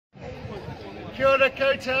Kia ora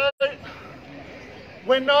koutou.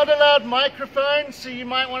 We're not allowed microphones, so you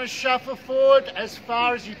might want to shuffle forward as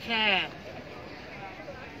far as you can.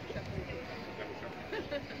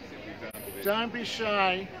 Don't be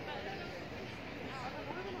shy.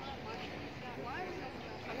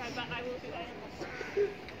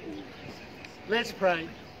 Let's pray.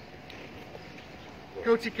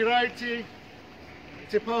 Ko te kirauti,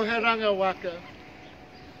 te poheranga waka.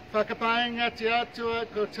 Whakapainga te atua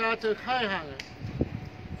ko tātou kaihanga.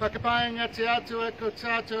 Whakapainga te atua ko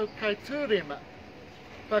tātou kaiturima.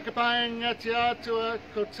 Whakapainga te atua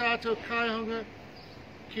ko tātou kaihanga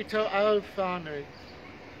ki tō au whānui.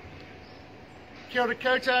 Kia ora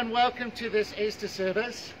koutou and welcome to this Easter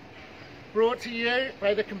service, brought to you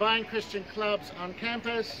by the Combined Christian Clubs on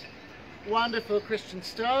campus, wonderful Christian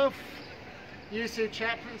staff, UC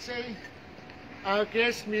chaplaincy, our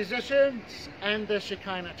guest musicians, and the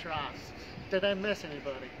Shekinah Trust. Did I miss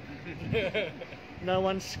anybody? No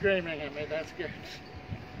one's screaming at me, that's good.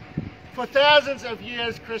 For thousands of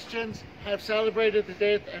years, Christians have celebrated the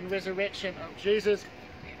death and resurrection of Jesus,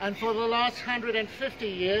 and for the last 150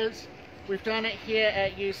 years, we've done it here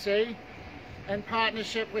at UC in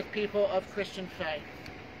partnership with people of Christian faith.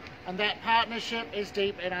 And that partnership is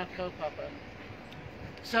deep in our kaupapa.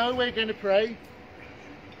 So we're going to pray.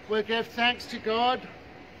 We'll give thanks to God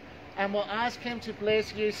and we'll ask Him to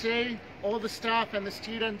bless UC, all the staff and the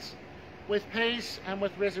students, with peace and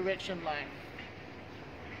with resurrection life.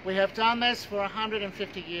 We have done this for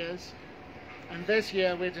 150 years, and this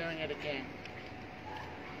year we're doing it again.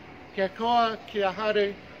 Kia koa, kia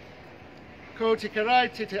haru, ko te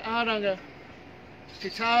karaiti te aranga, te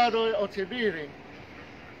tāroi o te riri.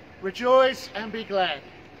 Rejoice and be glad,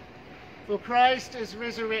 for Christ is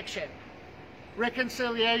resurrection,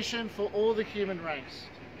 reconciliation for all the human race.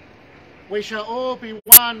 We shall all be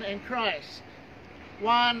one in Christ,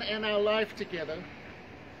 one in our life together.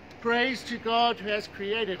 Praise to God who has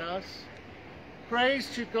created us. Praise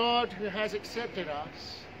to God who has accepted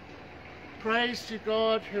us. Praise to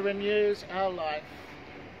God who renews our life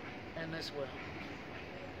in this world.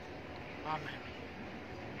 Amen.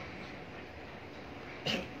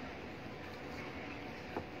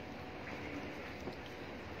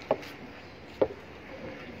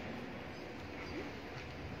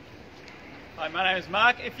 Hi, my name is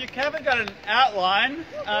Mark. If you haven't got an outline,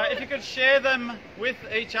 if you could share them with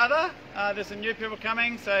each other. There's some new people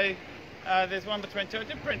coming, so there's one between two. I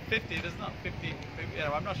did print 50, there's not 50. You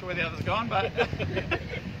know, I'm not sure where the other's gone, but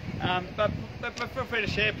but feel free to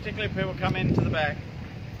share, particularly if people come into the back.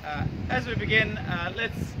 As we begin,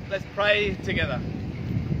 let's pray together.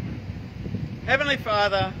 Heavenly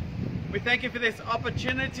Father, we thank you for this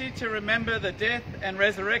opportunity to remember the death and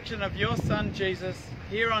resurrection of your Son Jesus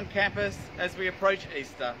here on campus as we approach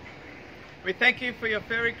Easter. We thank you for your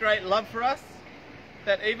very great love for us,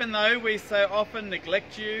 that even though we so often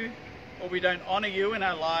neglect you or we don't honour you in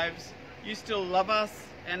our lives, you still love us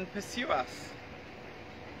and pursue us.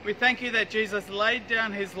 We thank you that Jesus laid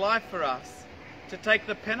down his life for us to take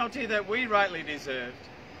the penalty that we rightly deserved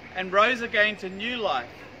and rose again to new life,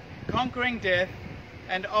 conquering death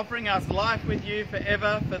and offering us life with you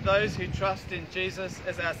forever for those who trust in Jesus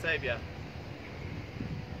as our Saviour.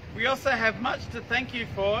 We also have much to thank you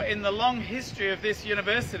for in the long history of this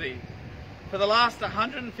university. For the last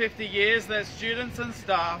 150 years that students and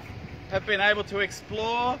staff have been able to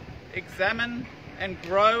explore, examine and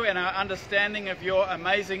grow in our understanding of your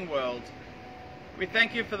amazing world. We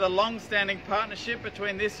thank you for the long-standing partnership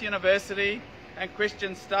between this university and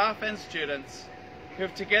Christian staff and students who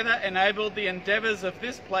have together enabled the endeavours of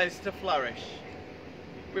this place to flourish.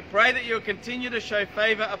 We pray that you will continue to show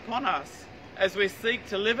favour upon us as we seek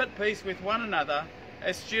to live at peace with one another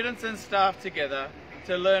as students and staff together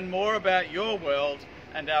to learn more about your world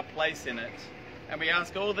and our place in it. And we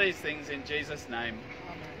ask all these things in Jesus' name.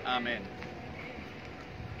 Amen.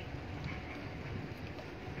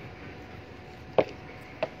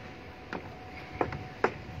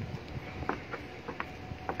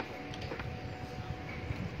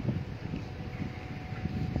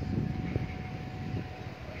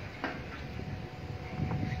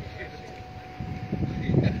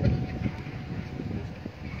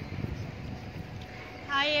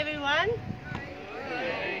 Hi everyone.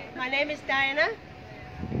 Hey. My name is Diana,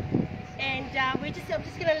 and I'm just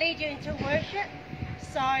going to lead you into worship.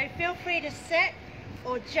 So feel free to sit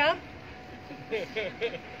or jump,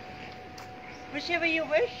 whichever you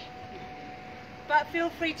wish. But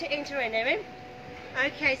feel free to enter in, amen.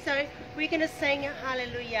 Okay, so we're going to sing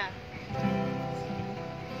Hallelujah.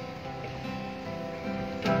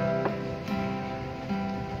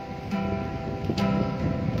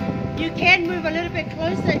 You You can move a little bit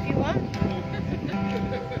closer if you want.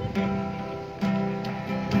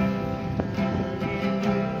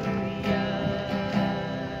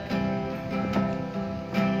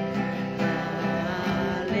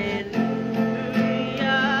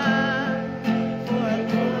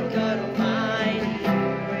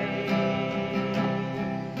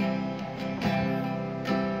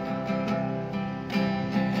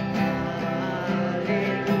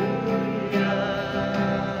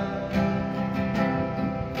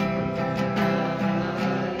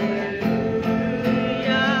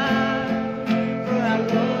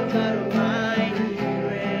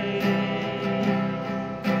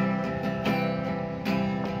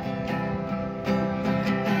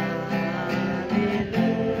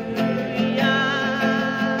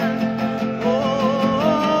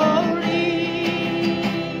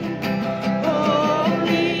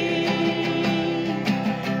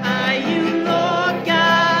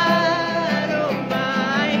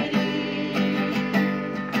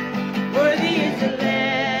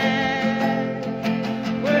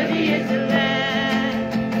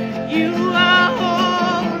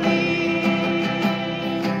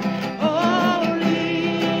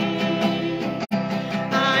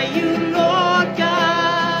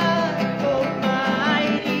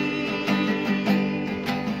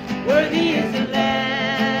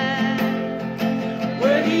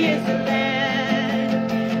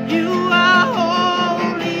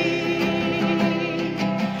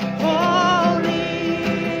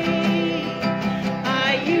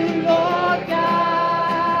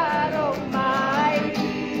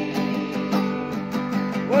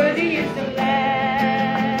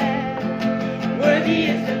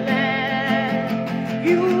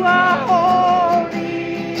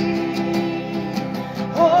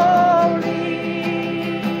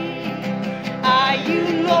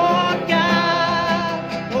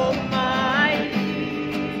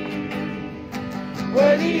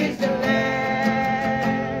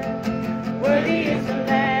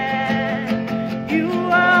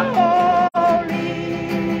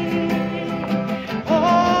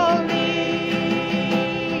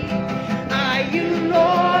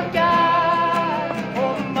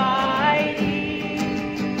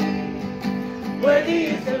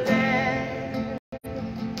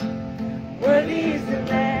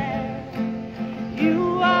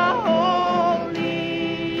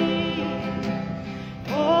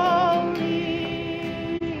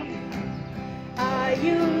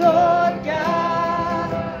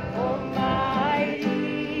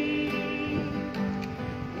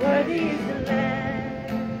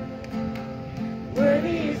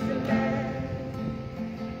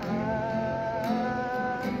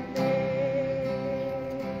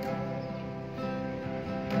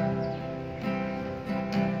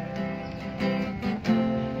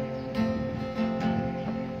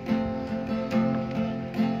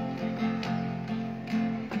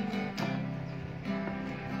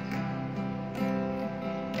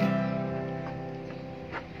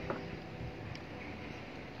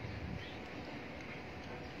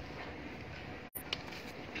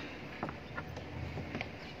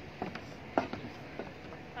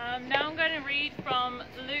 Now I'm going to read from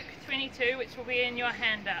Luke 22, which will be in your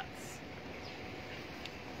handouts.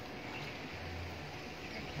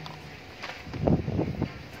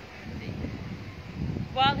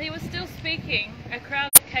 While he was still speaking, a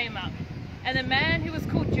crowd came up, and the man who was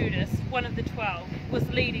called Judas, one of the 12, was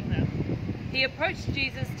leading them. He approached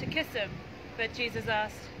Jesus to kiss him, but Jesus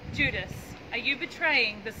asked, "Judas, are you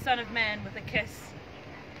betraying the Son of Man with a kiss?"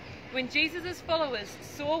 When Jesus' followers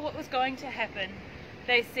saw what was going to happen,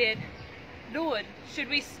 they said, "Lord, should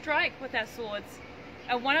we strike with our swords?"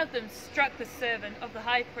 And one of them struck the servant of the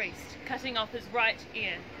high priest, cutting off his right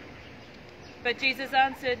ear. But Jesus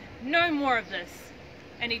answered, "No more of this."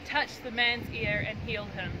 And he touched the man's ear and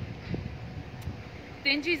healed him.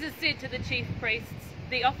 Then Jesus said to the chief priests,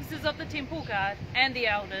 the officers of the temple guard, and the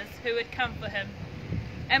elders who had come for him,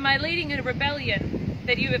 "Am I leading a rebellion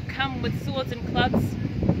that you have come with swords and clubs?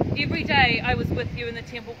 Every day I was with you in the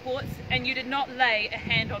temple courts, and you did not lay a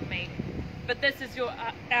hand on me. But this is your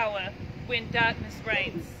hour when darkness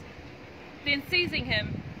reigns." Then seizing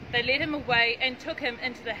him, they led him away and took him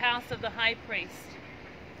into the house of the high priest.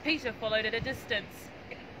 Peter followed at a distance.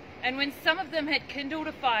 And when some of them had kindled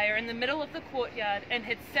a fire in the middle of the courtyard and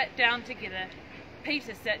had sat down together,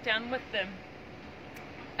 Peter sat down with them.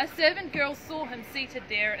 A servant girl saw him seated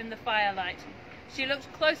there in the firelight. She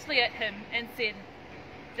looked closely at him and said,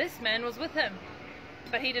 "This man was with him."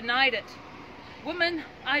 But he denied it. "Woman,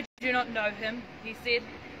 I do not know him," he said.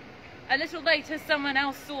 A little later, someone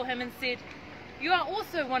else saw him and said, "You are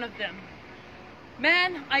also one of them."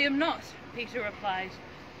 "Man, I am not," Peter replied.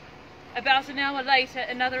 About an hour later,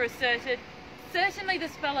 another asserted, "Certainly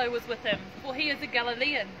this fellow was with him, for he is a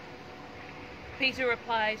Galilean." Peter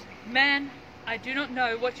replied, "Man, I do not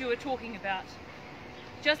know what you are talking about."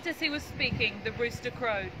 Just as he was speaking, the rooster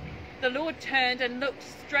crowed. The Lord turned and looked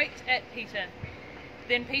straight at Peter.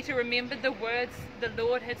 Then Peter remembered the words the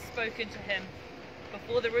Lord had spoken to him.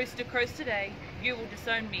 "Before the rooster crows today, you will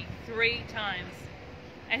disown me 3 times."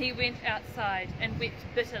 And he went outside and wept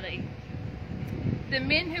bitterly. The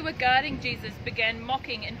men who were guarding Jesus began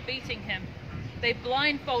mocking and beating him. They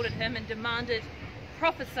blindfolded him and demanded,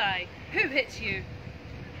 "Prophesy, who hit you?"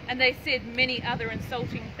 And they said many other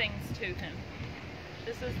insulting things to him.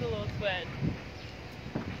 This is the Lord's word.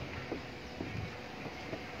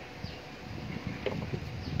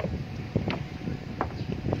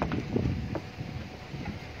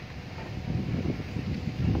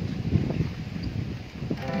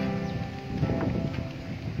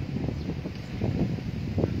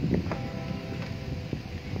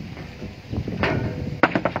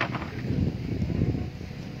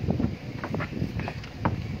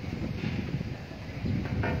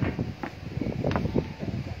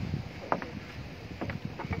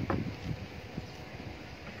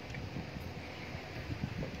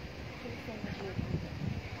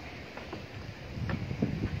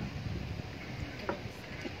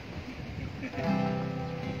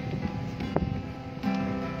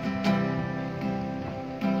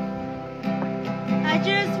 I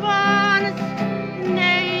just want to speak the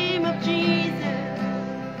name of Jesus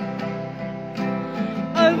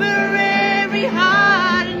over every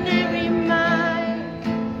heart and every mind.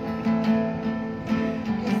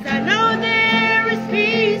 'Cause I know there is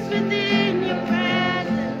peace within your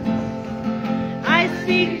presence. I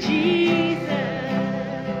speak Jesus.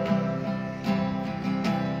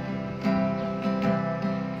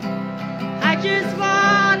 I just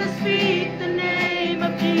want to speak the name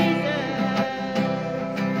of Jesus.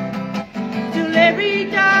 Till every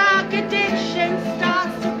dark addiction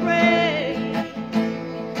starts to break,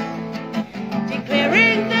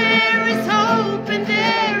 declaring there is hope and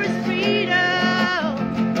there is freedom.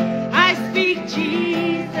 I speak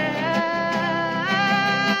Jesus.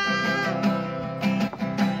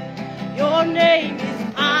 Your name is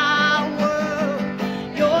power.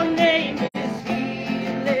 Your name is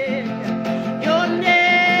healing. Your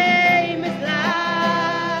name is life.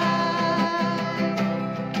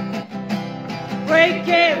 Break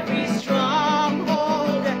every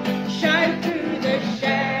stronghold, shine through the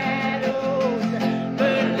shadows,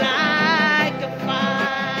 burn like a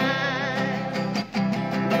fire.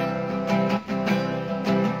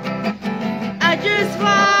 I just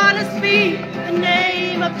want to speak the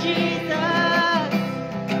name of Jesus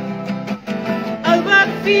over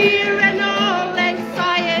fear and all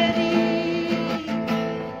anxiety.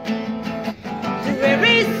 To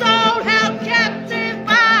every soul held captive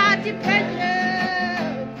by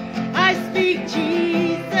depression, I speak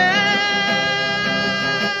Jesus.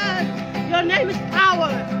 Your name is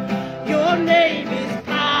power. Your name is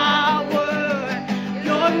power.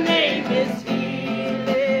 Your name is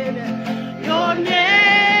healing. Your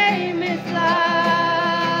name is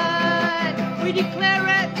life. We declare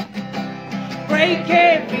it. Break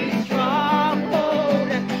every stronghold,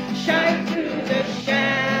 shine through the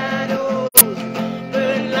shadows,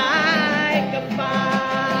 burn like a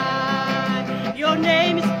fire. Your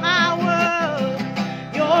name is power.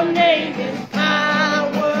 Your name is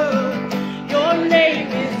power. Your name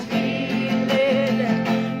is healing.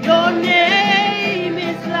 Your name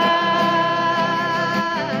is life.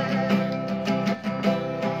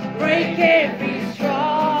 Break every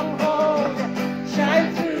stronghold, shine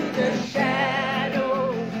through the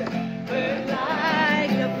shadows, burn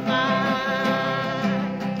like a fire.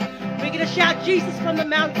 We're gonna shout Jesus from the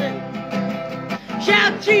mountain.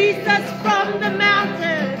 Shout Jesus from the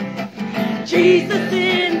mountain. Jesus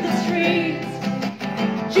in the streets.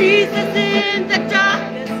 Jesus in the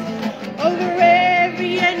darkness, over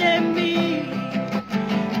every enemy.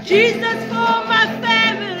 Jesus for my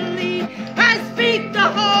family. I speak the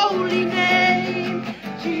holy name.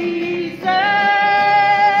 Jesus.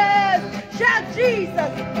 Shout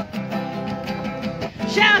Jesus.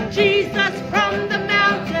 Shout Jesus from the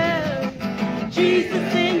mountain.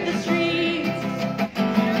 Jesus in the streets.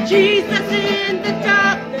 Jesus in the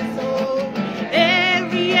darkness, oh,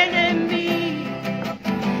 every enemy.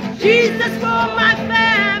 Jesus for my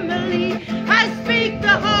family. I speak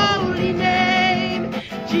the holy name.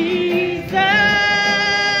 Jesus.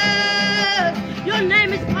 Your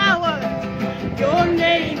name is power. Your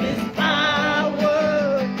name is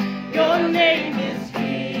power. Your name is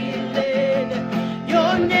healing.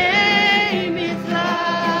 Your name is life.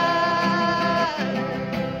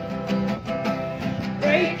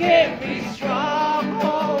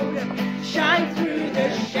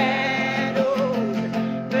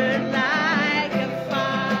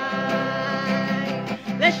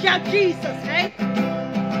 Jesus, hey?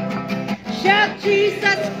 Shout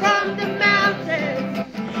Jesus from the mountains,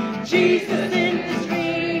 Jesus in the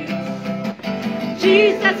streets,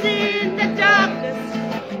 Jesus in the darkness,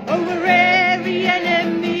 over every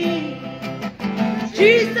enemy.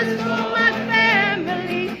 Jesus for my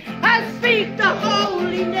family, I speak the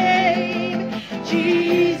holy name,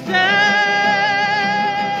 Jesus.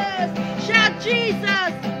 Shout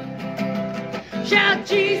Jesus, shout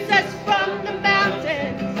Jesus from the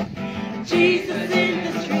mountains, Jesus in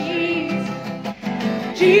the streets,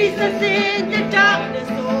 Jesus in the darkness,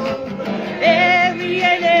 over every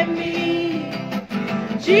enemy.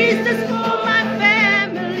 Jesus for my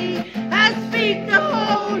family, I speak the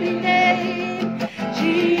holy name,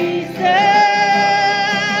 Jesus.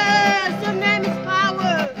 Your name is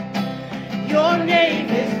power, your name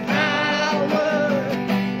is power,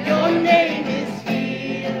 your name is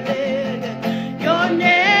healing, your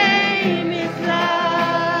name is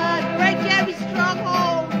life. Break every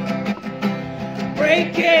stronghold,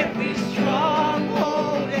 break every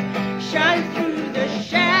stronghold, shine through the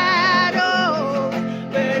shadows,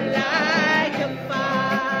 burn like a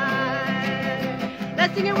fire.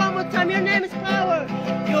 Let's sing it one more time. Your name is power,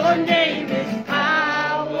 your name is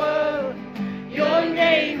power, your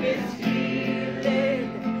name is healing,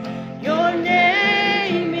 your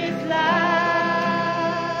name is life.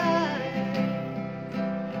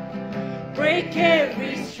 Break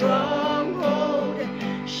every stronghold,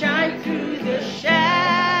 shine through the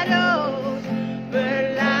shadows,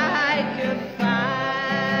 burn like a fire.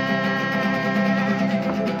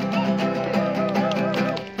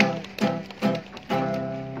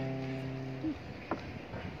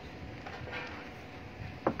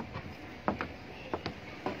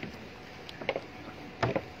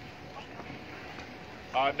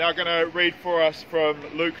 I'm now going to read for us from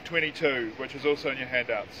Luke 22, which is also in your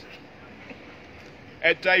handouts.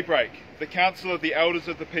 At daybreak, the council of the elders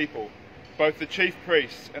of the people, both the chief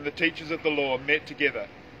priests and the teachers of the law, met together,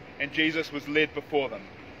 and Jesus was led before them.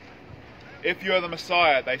 "If you are the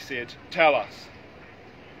Messiah," they said, "tell us."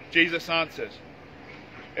 Jesus answered,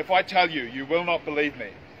 "If I tell you, you will not believe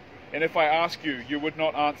me, and if I ask you, you would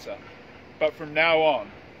not answer. But from now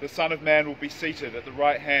on, the Son of Man will be seated at the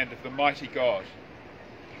right hand of the mighty God."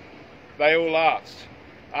 They all asked,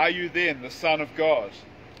 "Are you then the Son of God?"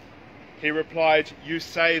 He replied, "You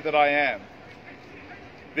say that I am."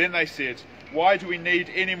 Then they said, "Why do we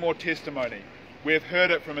need any more testimony? We have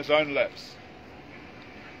heard it from his own lips."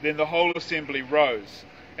 Then the whole assembly rose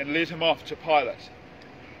and led him off to Pilate.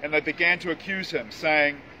 And they began to accuse him,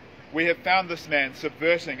 saying, "We have found this man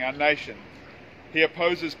subverting our nation. He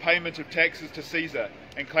opposes payment of taxes to Caesar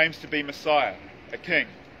and claims to be Messiah, a king."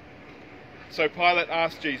 So Pilate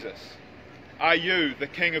asked Jesus, "Are you the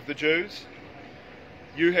king of the Jews?"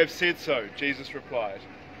 "You have said so," Jesus replied.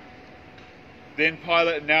 Then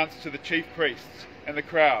Pilate announced to the chief priests and the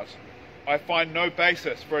crowd, "I find no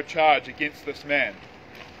basis for a charge against this man."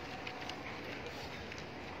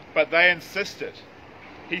 But they insisted,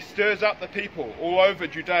 "He stirs up the people all over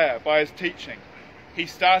Judea by his teaching. He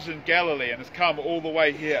started in Galilee and has come all the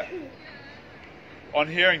way here." On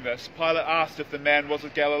hearing this, Pilate asked if the man was a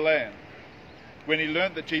Galilean. When he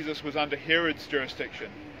learnt that Jesus was under Herod's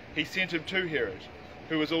jurisdiction, he sent him to Herod,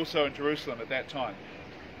 who was also in Jerusalem at that time.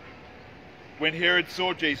 When Herod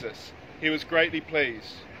saw Jesus, he was greatly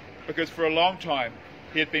pleased, because for a long time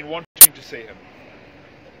he had been wanting to see him.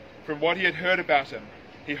 From what he had heard about him,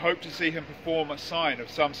 he hoped to see him perform a sign of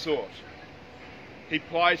some sort. He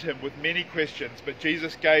plied him with many questions, but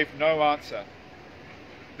Jesus gave no answer.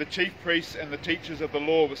 The chief priests and the teachers of the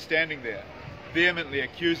law were standing there, vehemently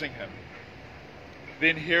accusing him.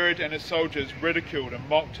 Then Herod and his soldiers ridiculed and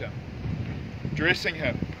mocked him. Dressing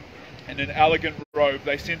him in an elegant robe,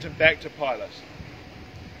 they sent him back to Pilate.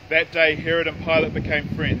 That day Herod and Pilate became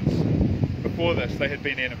friends. Before this they had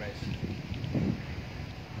been enemies.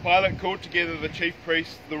 Pilate called together the chief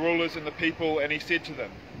priests, the rulers and the people, and he said to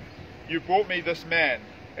them, "You brought me this man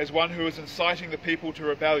as one who is inciting the people to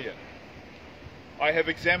rebellion. I have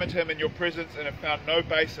examined him in your presence and have found no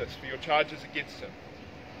basis for your charges against him.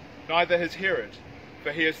 Neither has Herod,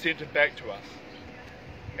 for he has sent him back to us.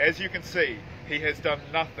 As you can see, he has done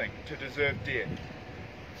nothing to deserve death.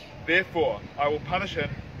 Therefore, I will punish him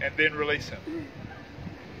and then release him."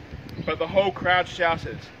 But the whole crowd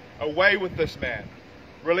shouted, "Away with this man!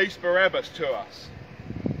 Release Barabbas to us."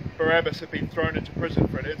 Barabbas had been thrown into prison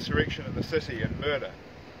for an insurrection in the city and murder.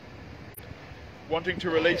 Wanting to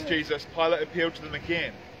release Jesus, Pilate appealed to them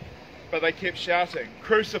again, but they kept shouting,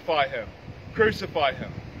 "Crucify him! Crucify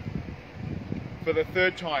him!" For the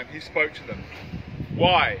third time he spoke to them.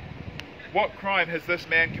 "Why? What crime has this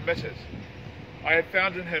man committed?" I have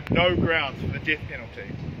found in him no grounds for the death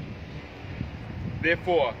penalty.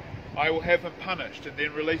 Therefore, I will have him punished and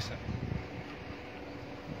then release him."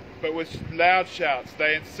 But with loud shouts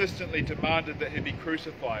they insistently demanded that he be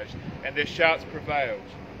crucified, and their shouts prevailed.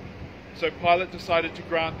 So Pilate decided to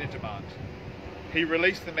grant their demand. He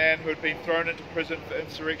released the man who had been thrown into prison for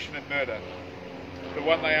insurrection and murder, the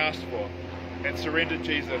one they asked for, and surrendered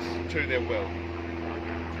Jesus to their will.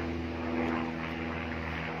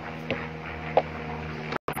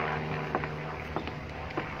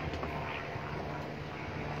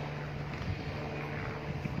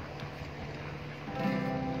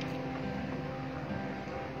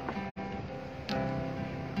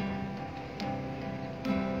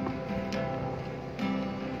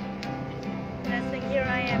 Here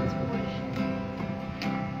I am to worship.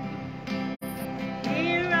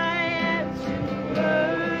 Here I am to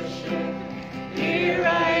worship. Here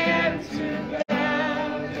I am to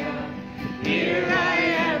bow down. Here I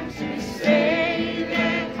am to say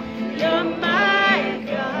that you're my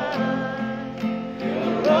God.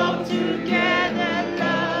 You're altogether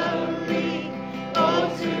lovely,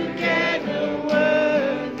 altogether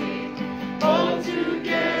worthy,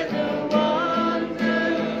 altogether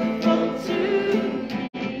wonderful to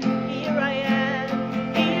Here I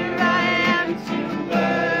am to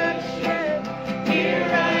worship. Here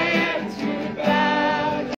I am to bow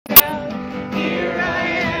down. Here I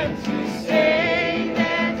am to say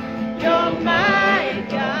that you're my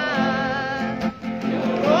God.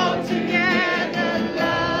 You're altogether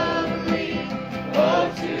lovely,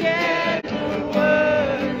 altogether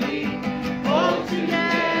worthy,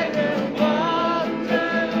 altogether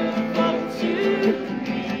wonderful to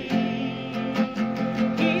me.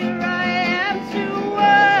 Here I am to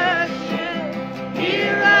worship.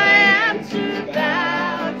 Here I am to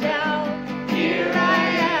bow down. Here I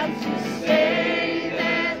am to say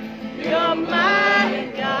that you're my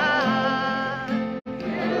God.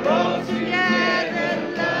 You're altogether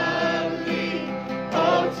lovely,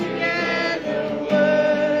 altogether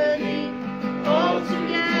worthy,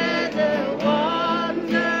 altogether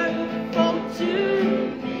wonderful to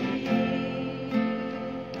me.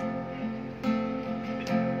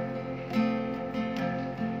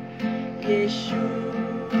 Yeshua.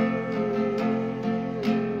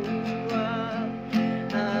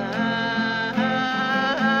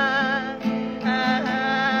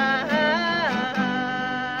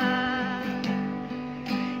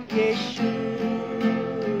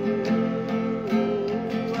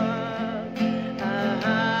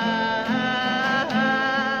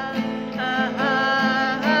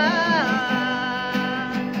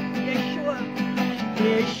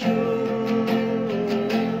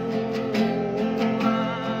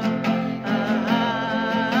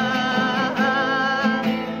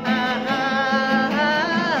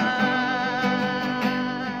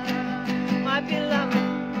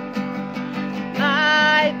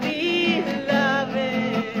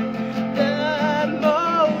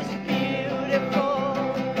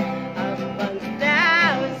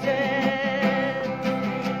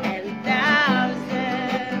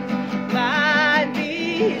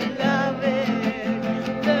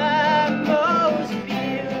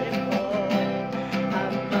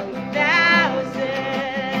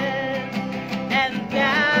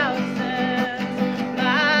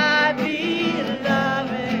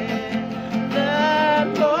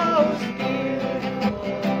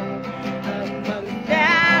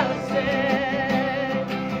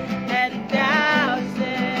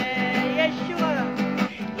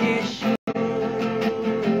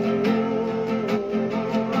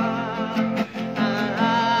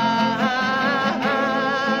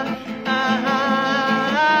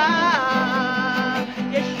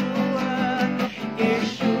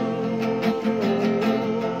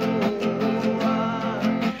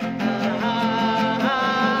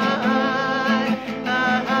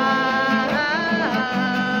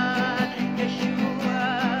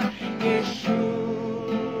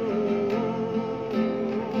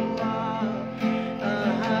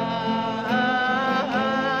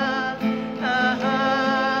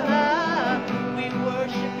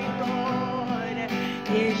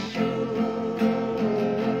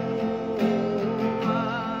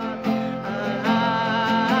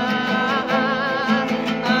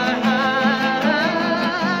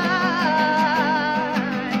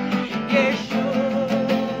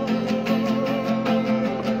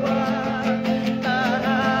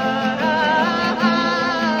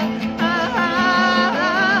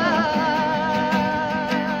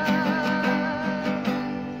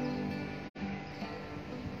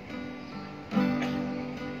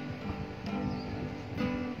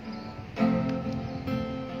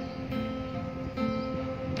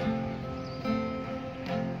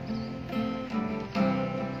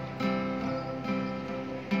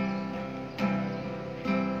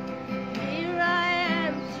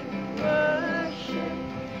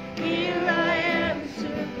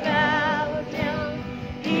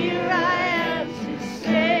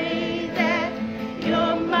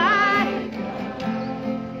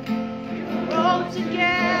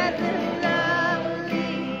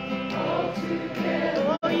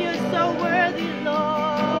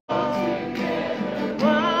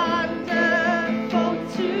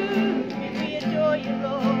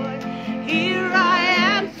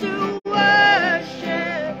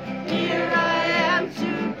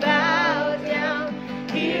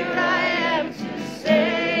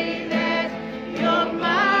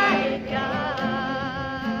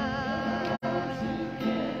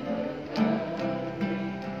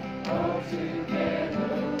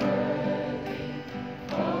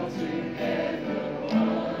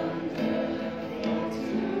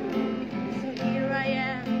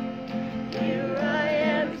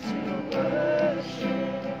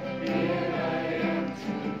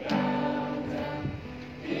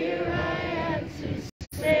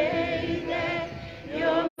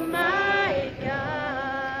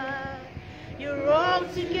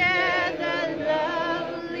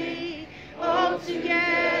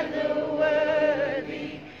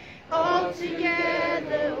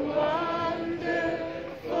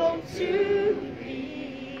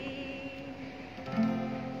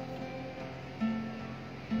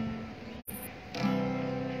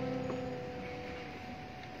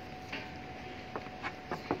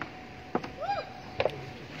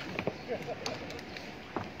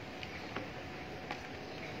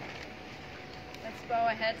 bow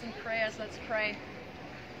our heads in prayers. Let's pray.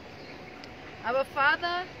 Our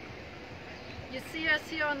Father, you see us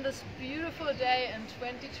here on this beautiful day in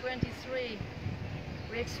 2023.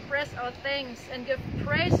 We express our thanks and give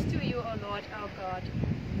praise to you, O Lord, our God.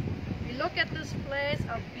 We look at this place,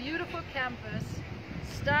 our beautiful campus,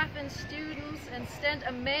 staff and students, and stand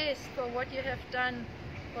amazed for what you have done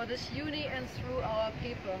for this uni and through our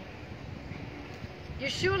people. You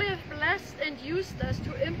surely have blessed and used us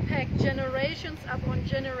to impact generations upon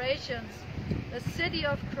generations, the city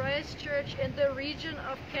of Christchurch in the region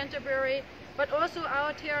of Canterbury, but also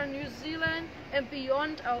out here in New Zealand and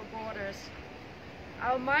beyond our borders.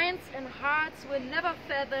 Our minds and hearts will never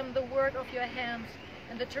fathom the work of your hands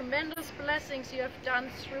and the tremendous blessings you have done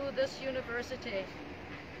through this university.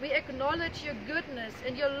 We acknowledge your goodness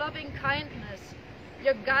and your loving kindness,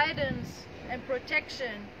 your guidance and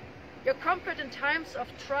protection, your comfort in times of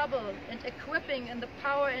trouble, and equipping in the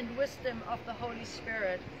power and wisdom of the Holy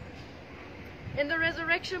Spirit. In the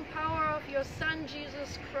resurrection power of your Son,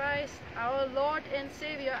 Jesus Christ, our Lord and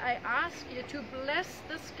Savior, I ask you to bless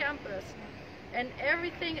this campus and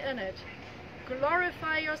everything in it.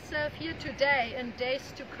 Glorify yourself here today and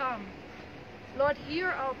days to come. Lord, hear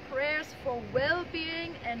our prayers for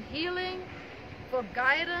well-being and healing, for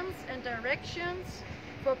guidance and directions,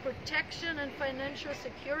 for protection and financial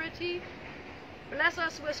security. Bless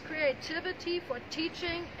us with creativity for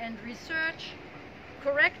teaching and research.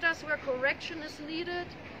 Correct us where correction is needed.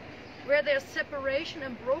 Where there's separation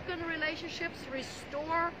and broken relationships,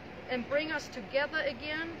 restore and bring us together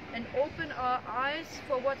again, and open our eyes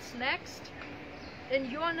for what's next. In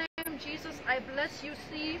your name, Jesus, I bless you,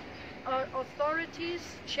 see our authorities,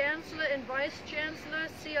 Chancellor and Vice-Chancellor,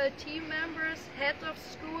 CLT members, head of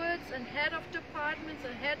schools and head of departments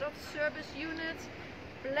and head of service units.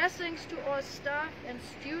 Blessings to our staff and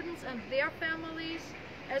students and their families,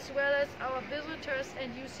 as well as our visitors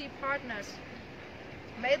and UC partners.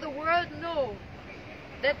 May the world know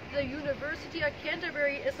that the University of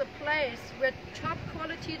Canterbury is a place where top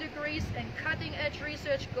quality degrees and cutting edge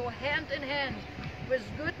research go hand in hand with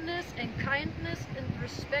goodness and kindness and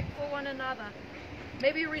respect for one another.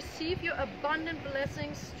 May we receive your abundant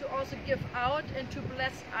blessings to also give out and to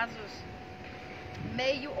bless others.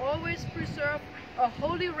 May you always preserve a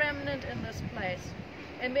holy remnant in this place.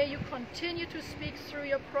 And may you continue to speak through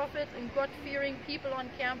your prophet and God-fearing people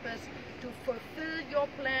on campus to fulfill your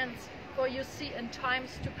plans for you see in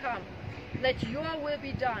times to come. Let your will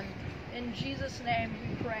be done. In Jesus' name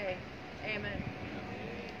we pray. Amen.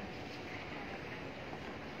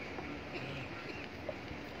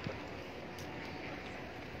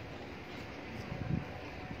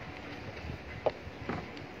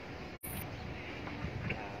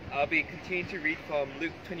 I'll be continuing to read from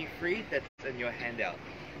Luke 23, that's in your handout.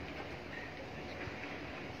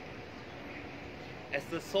 As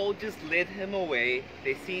the soldiers led him away,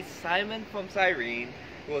 they seized Simon from Cyrene,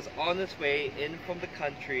 who was on his way in from the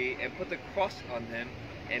country, and put the cross on him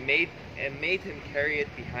and made him carry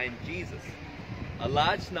it behind Jesus. A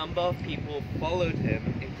large number of people followed him,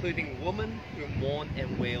 including women who mourned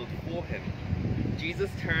and wailed for him.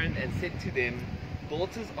 Jesus turned and said to them,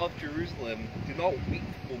 "Daughters of Jerusalem, do not weep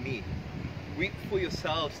for me. Weep for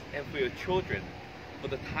yourselves and for your children. For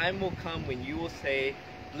the time will come when you will say,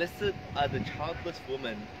 'Blessed are the childless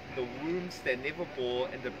women, the wombs that never bore,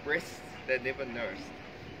 and the breasts that never nursed.'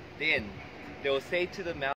 Then they will say to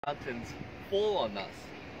the mountains, 'Fall on us,'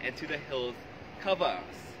 and to the hills, 'Cover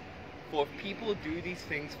us.' For if people do these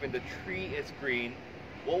things when the tree is green,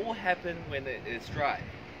 what will happen when it is dry?"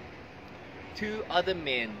 2 other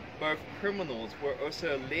men, both criminals, were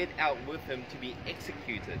also led out with him to be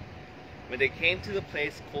executed. When they came to the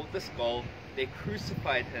place called the Skull, they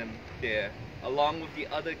crucified him there, along with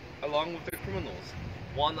the criminals,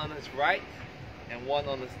 one on his right and one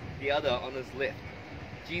on the other on his left.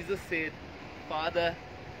 Jesus said, "Father,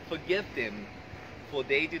 forgive them, for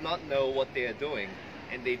they do not know what they are doing."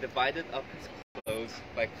 And they divided up his clothes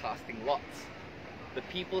by casting lots. The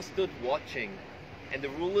people stood watching, and the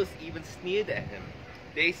rulers even sneered at him.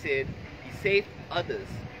 They said, "He saved others.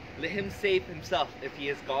 Let him save himself if he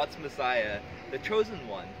is God's Messiah, the chosen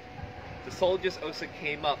one." The soldiers also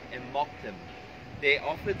came up and mocked him. They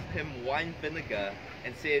offered him wine vinegar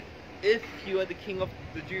and said, "If you are the king of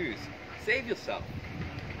the Jews, save yourself."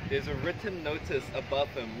 There's a written notice above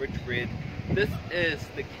him which read, "This is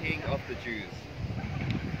the King of the Jews."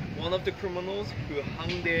 One of the criminals who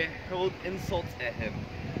hung there hurled insults at him.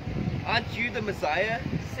 "Aren't you the Messiah?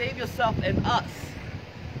 Save yourself and us."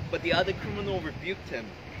 But the other criminal rebuked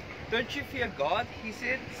him. "Don't you fear God," he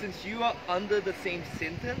said, "since you are under the same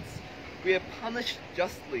sentence? We are punished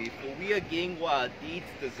justly, for we are getting what our deeds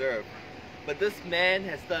deserve. but this man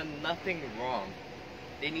has done nothing wrong."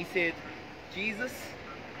 Then he said, "Jesus,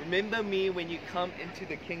 remember me when you come into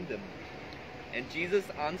the kingdom." And Jesus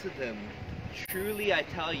answered him, "Truly I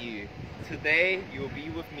tell you, today you will be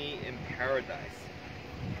with me in paradise."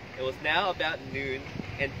 It was now about noon,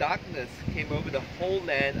 and darkness came over the whole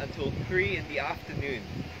land until 3 in the afternoon,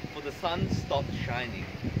 for the sun stopped shining,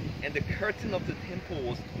 and the curtain of the temple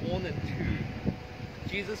was torn in two.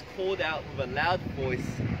 Jesus called out with a loud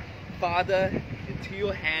voice, "Father, into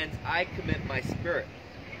your hands I commit my spirit."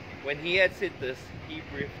 When he had said this, he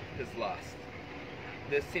breathed his last.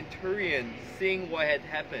 The centurion, seeing what had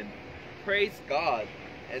happened, praised God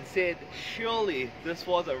and said, "Surely this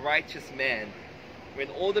was a righteous man." When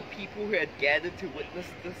all the people who had gathered to witness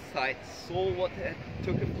this sight saw what had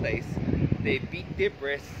taken place, they beat their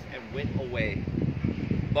breasts and went away.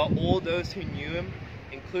 But all those who knew him,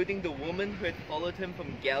 including the woman who had followed him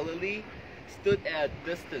from Galilee, stood at a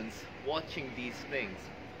distance watching these things.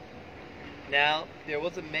 Now there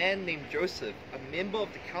was a man named Joseph, a member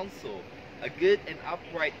of the council, a good and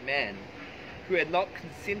upright man, who had not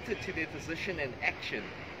consented to their decision and action.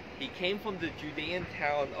 He came from the Judean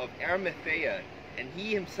town of Arimathea, and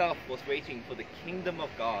he himself was waiting for the kingdom of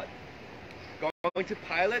God. Going to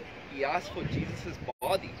Pilate, he asked for Jesus'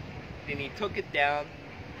 body. Then he took it down,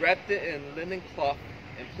 wrapped it in linen cloth,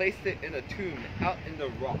 and placed it in a tomb out in the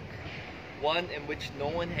rock, one in which no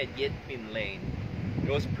one had yet been laid. It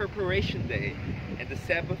was preparation day, and the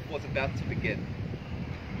Sabbath was about to begin.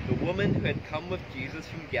 The woman who had come with Jesus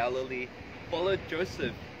from Galilee followed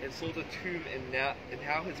Joseph and saw the tomb and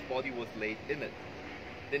how his body was laid in it.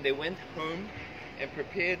 Then they went home and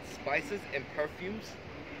prepared spices and perfumes,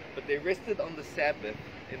 but they rested on the Sabbath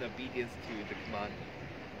in obedience to the command.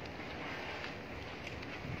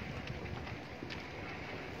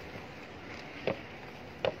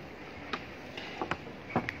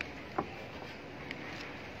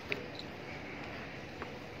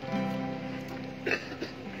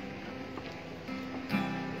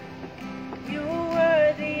 You're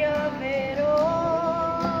worthy of it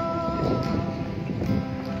all.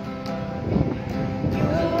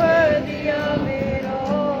 You're worthy of it all.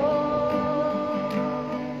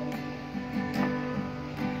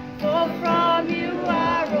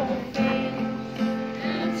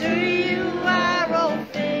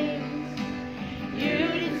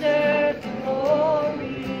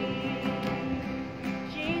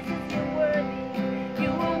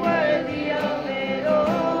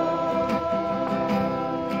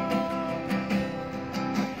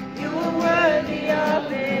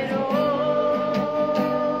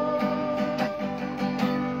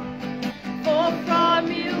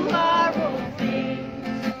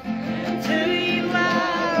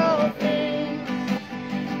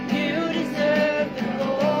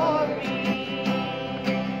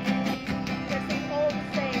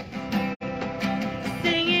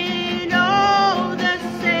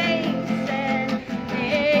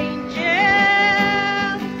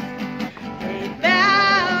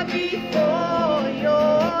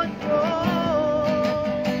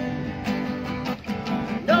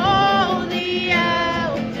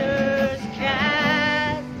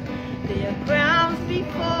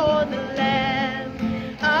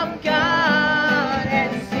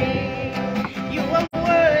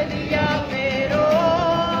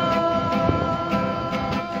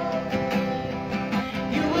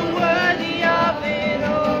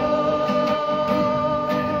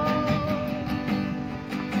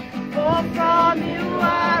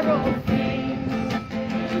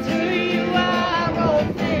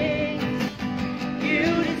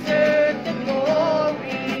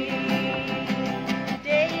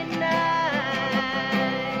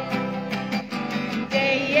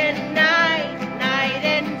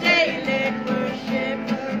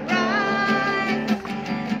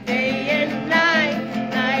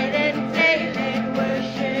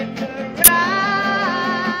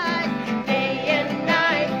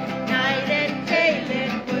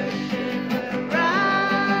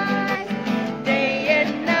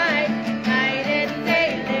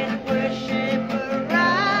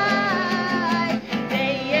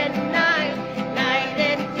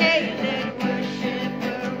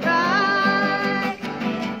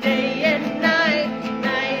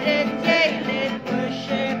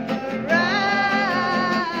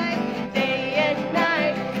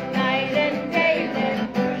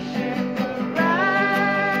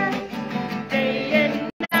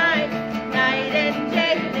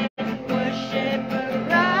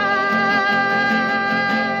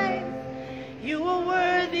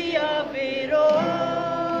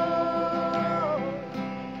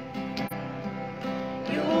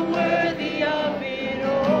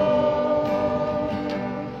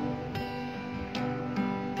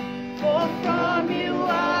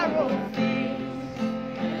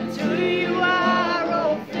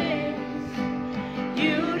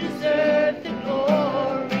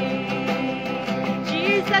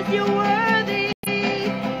 Jesus, you're worthy,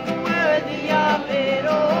 worthy of it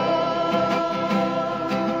all.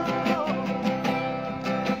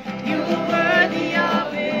 You're worthy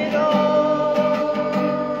of it all.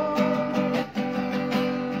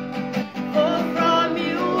 For from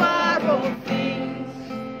you are all things,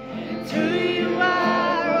 to you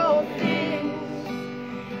are all things.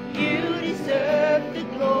 You deserve the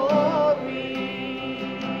glory.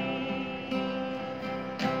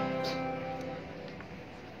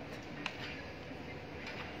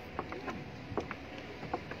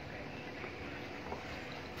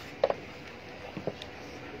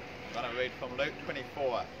 I'm going to read from Luke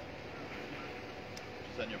 24, which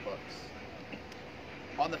is in your books.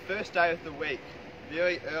 On the first day of the week,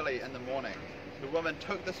 very early in the morning, the women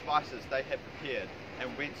took the spices they had prepared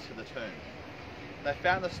and went to the tomb. They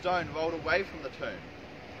found the stone rolled away from the tomb,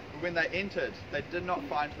 but when they entered, they did not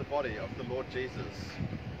find the body of the Lord Jesus.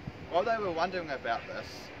 While they were wondering about this,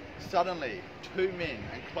 suddenly 2 men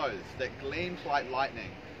in clothes that gleamed like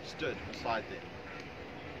lightning stood beside them.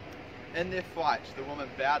 In their fright, the women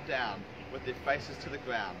bowed down with their faces to the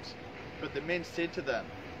ground. But the men said to them,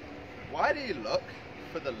 "Why do you look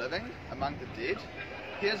for the living among the dead?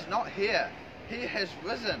 He is not here. He has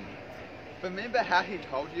risen. Remember how he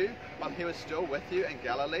told you while he was still with you in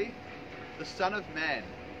Galilee? The Son of Man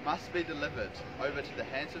must be delivered over to the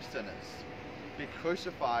hands of sinners, be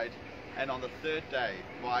crucified, and on the third day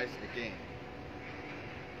rise again."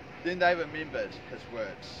 Then they remembered his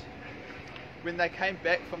words. When they came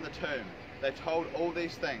back from the tomb, they told all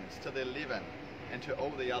these things to the 11 and to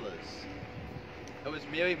all the others. It was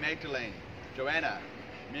Mary Magdalene, Joanna,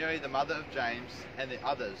 Mary the mother of James, and the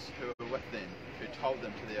others who were with them who told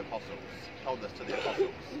this to the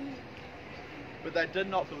apostles. But they did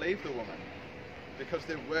not believe the woman, because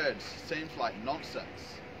their words seemed like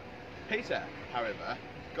nonsense. Peter, however,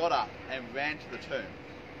 got up and ran to the tomb.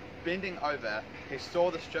 Bending over, he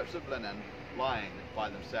saw the strips of linen lying by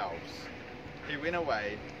themselves. He went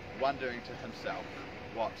away, wondering to himself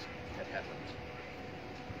what had happened.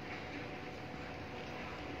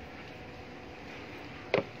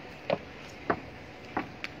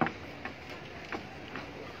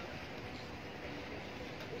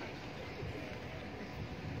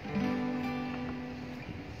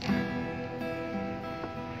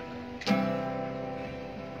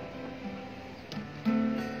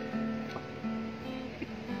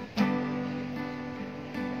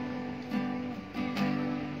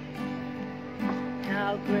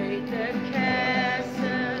 How great the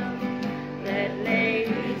chasm that lay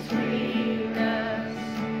between us,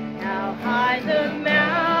 how high the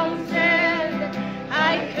mountain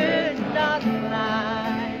I could not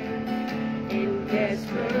climb. In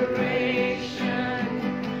desperation,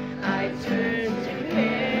 I turned to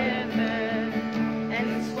heaven and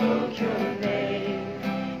spoke your name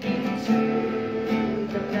into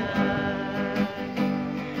the night.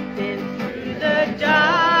 Then through the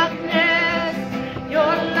darkness,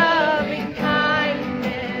 your loving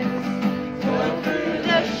kindness tore through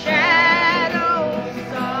the shadows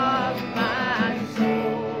of my soul.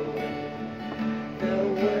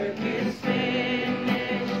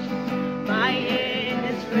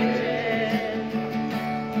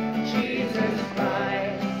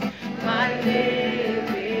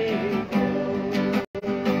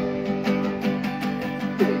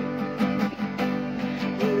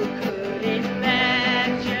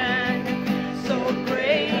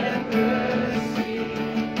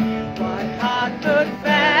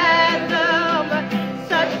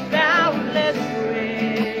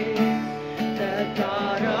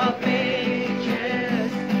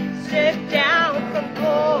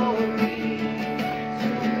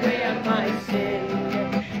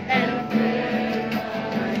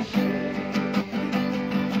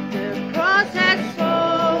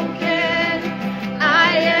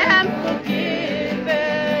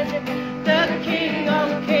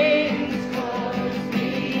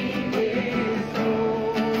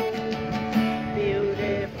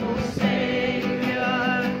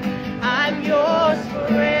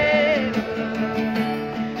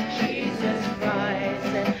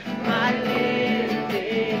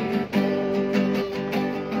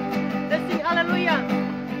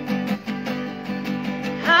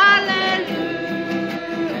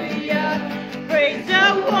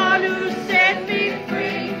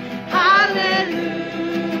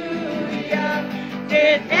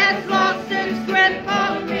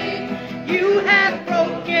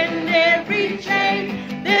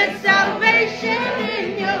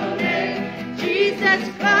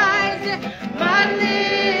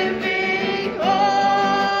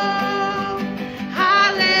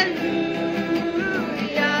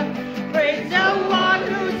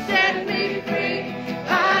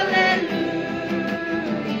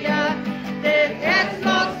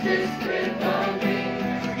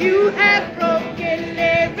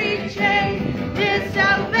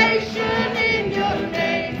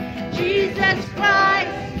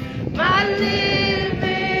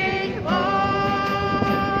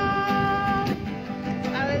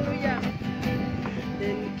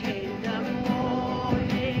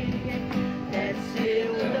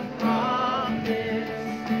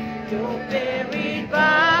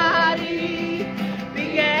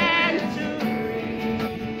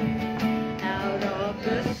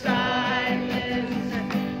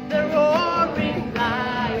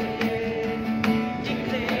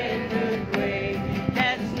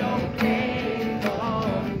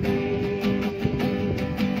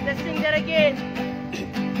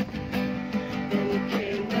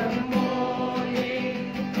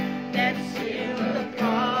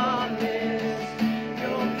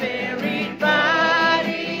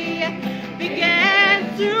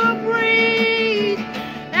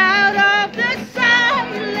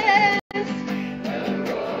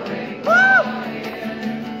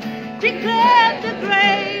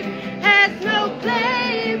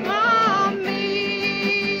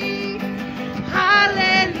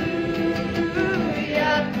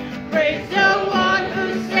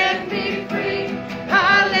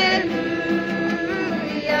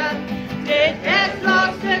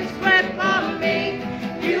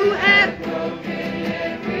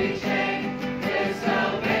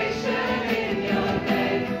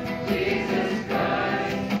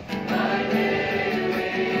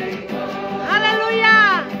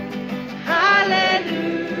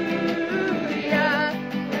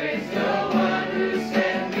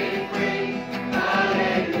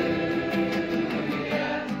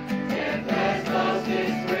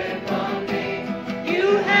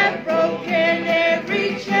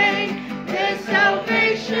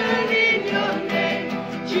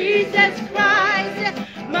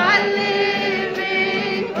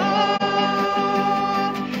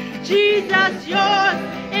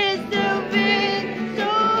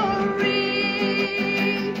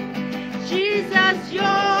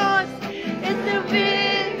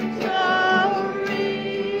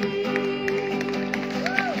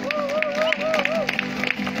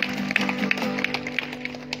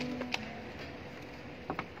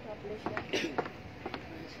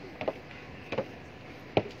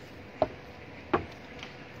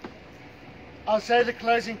 I'll say the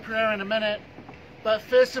closing prayer in a minute, but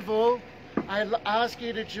first of all, I'd ask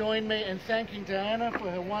you to join me in thanking Diana for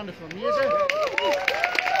her wonderful music.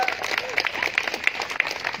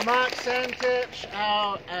 Mark Santich,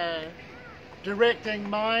 our directing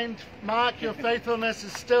mind. Mark, your faithfulness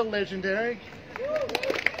is still legendary.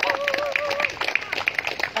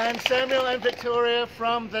 And Samuel and Victoria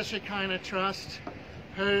from the Shekinah Trust,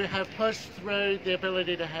 who have pushed through the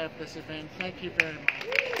ability to have this event. Thank you very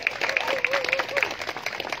much.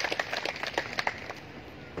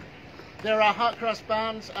 There are hot cross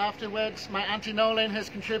buns afterwards. My Auntie Nolene has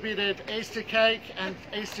contributed Easter cake and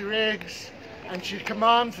Easter eggs, and she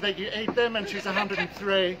commands that you eat them, and she's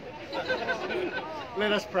 103.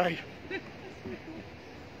 Let us pray.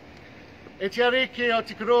 E te ariki o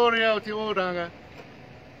te gloria o te oranga,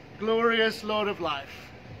 glorious Lord of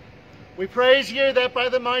life. We praise you that by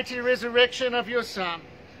the mighty resurrection of your Son,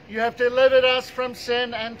 you have delivered us from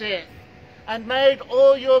sin and death, and made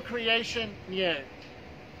all your creation new.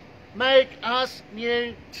 Make us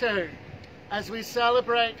new too, as we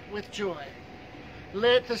celebrate with joy.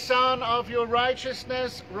 Let the sun of your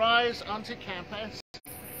righteousness rise onto campus,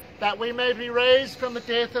 that we may be raised from the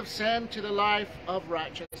death of sin to the life of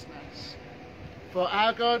righteousness. For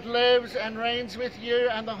our God lives and reigns with you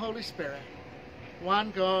and the Holy Spirit,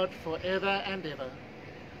 one God forever and ever.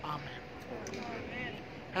 Amen. Amen.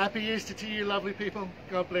 Happy Easter to you, lovely people.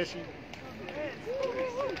 God bless you.